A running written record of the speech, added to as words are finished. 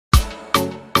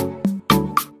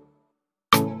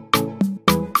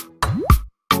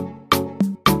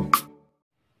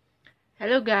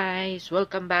Hello guys!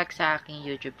 Welcome back sa aking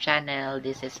YouTube channel.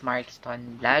 This is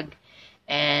Markzton vlog.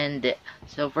 And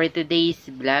so for today's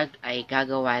vlog ay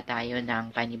gagawa tayo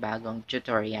ng panibagong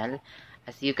tutorial.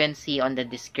 As you can see on the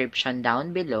description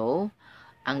down below,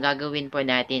 ang gagawin po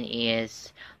natin is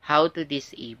how to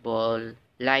disable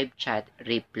live chat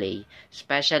replay.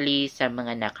 Especially sa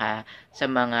mga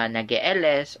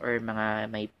nag-LS or mga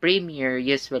may premiere,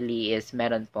 usually is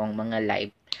meron pong mga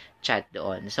live chat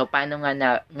doon. So, paano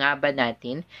nga ba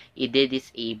natin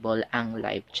i-disable ang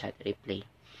live chat replay?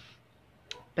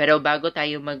 Pero bago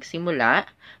tayo magsimula,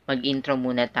 mag-intro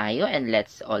muna tayo and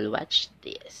let's all watch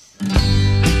this.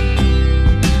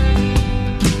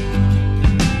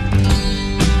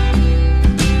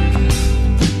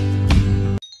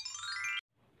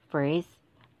 First,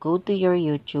 go to your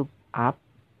YouTube app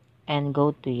and go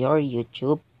to your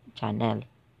YouTube channel.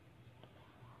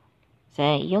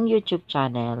 Sa iyong YouTube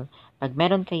channel, pag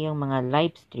meron kayong mga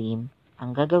live stream,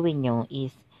 ang gagawin nyo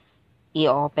is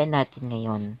i-open natin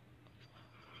ngayon.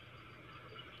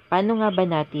 Paano nga ba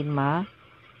natin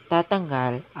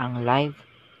matatanggal ang live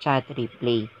chat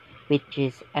replay, which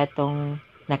is etong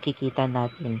nakikita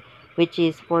natin, which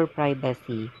is for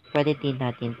privacy. Pwede din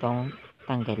natin tong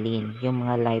tanggalin, yung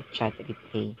mga live chat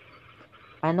replay.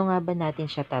 Paano nga ba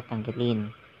natin siya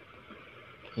tatanggalin?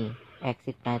 Okay.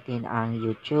 Exit natin ang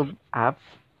YouTube app.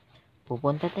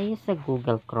 Pupunta tayo sa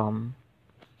Google Chrome.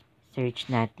 Search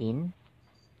natin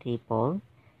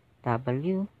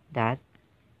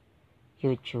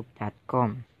www.youtube.com.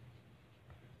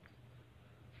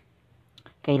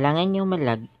 Kailangan nyo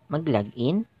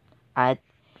mag-login at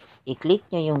i-click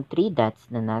nyo yung 3 dots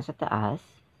na nasa taas.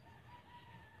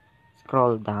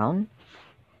 Scroll down.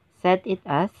 Set it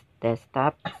as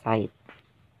desktop site.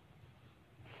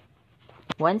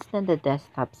 Once na the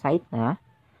desktop site na,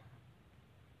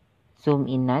 zoom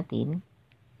in natin.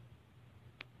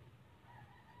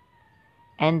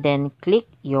 And then click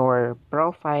your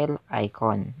profile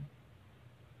icon.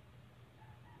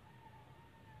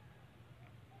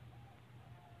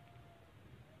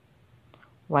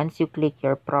 Once you click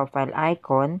your profile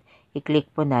icon, i-click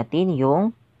po natin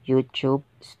yung YouTube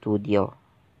Studio.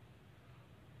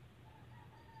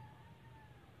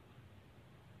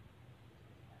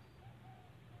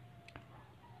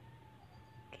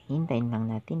 Hintayin lang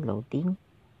natin loading.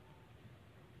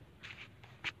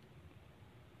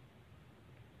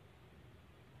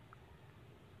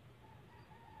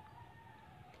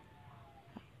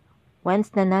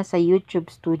 Once na nasa YouTube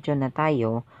Studio na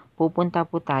tayo, pupunta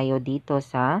po tayo dito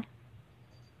sa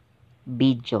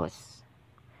videos.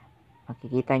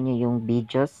 Makikita nyo yung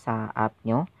videos sa app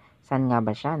nyo. Saan nga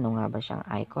ba siya? Ano nga ba siyang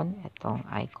icon? Itong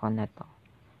icon na to.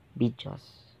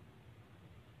 Videos.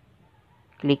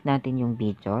 Click natin yung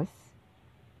videos.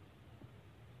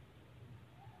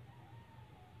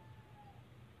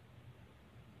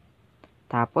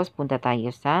 Tapos, punta tayo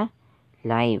sa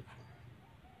live.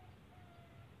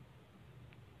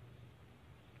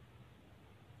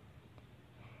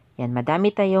 Yan, madami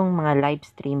tayong mga live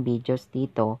stream videos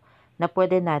dito na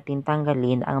pwede natin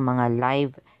tanggalin ang mga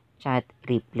live chat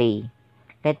replay.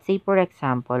 Let's say, for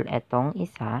example, etong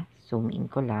isa. Zoom in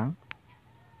ko lang.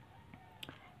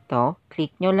 To,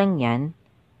 click nyo lang yan.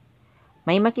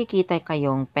 May makikita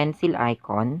kayong pencil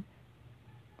icon.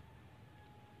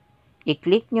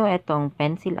 I-click nyo itong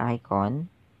pencil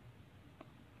icon.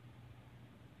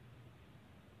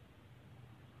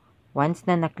 Once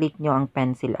na na-click nyo ang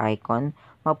pencil icon,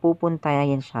 mapupunta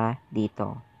yan siya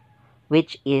dito,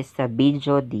 which is sa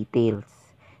video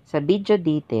details. Sa video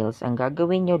details, ang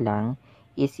gagawin nyo lang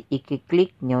is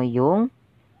i-click nyo yung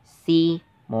see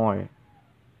more.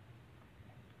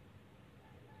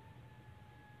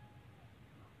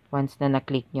 Once na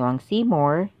na-click nyo ang see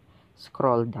more,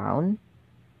 scroll down.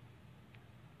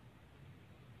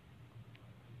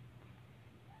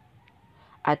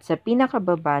 At sa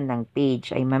pinakababa ng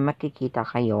page ay may makikita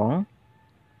kayong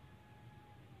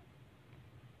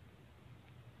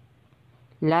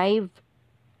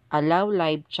allow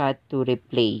live chat to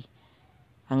replay.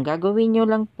 Ang gagawin nyo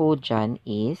lang po dyan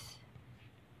is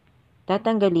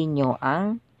tatanggalin nyo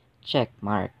ang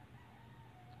checkmark.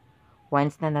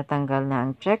 Once na natanggal na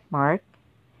ang checkmark,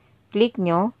 click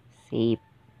nyo save.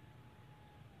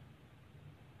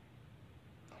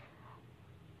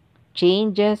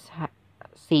 Changes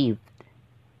saved.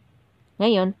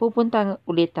 Ngayon, pupunta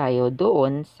ulit tayo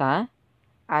doon sa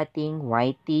ating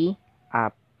YT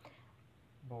app.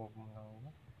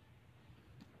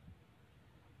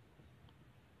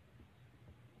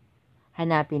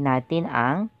 Hanapin natin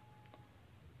ang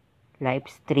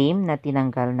live stream na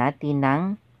tinanggal natin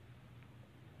ng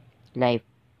live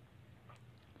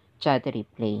chat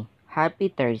replay. Happy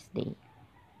Thursday!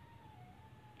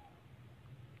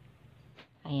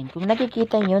 Ayan, kung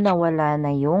nakikita nyo na wala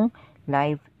na yung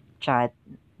live chat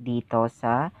dito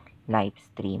sa live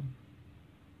stream.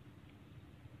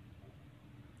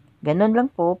 Ganun lang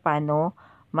po paano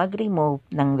mag-remove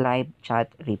ng live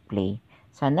chat replay.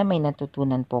 Sana may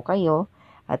natutunan po kayo.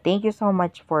 Thank you so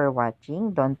much for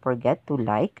watching. Don't forget to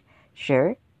like,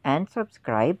 share, and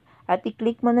subscribe. At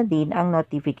i-click mo na din ang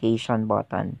notification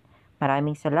button.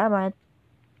 Maraming salamat!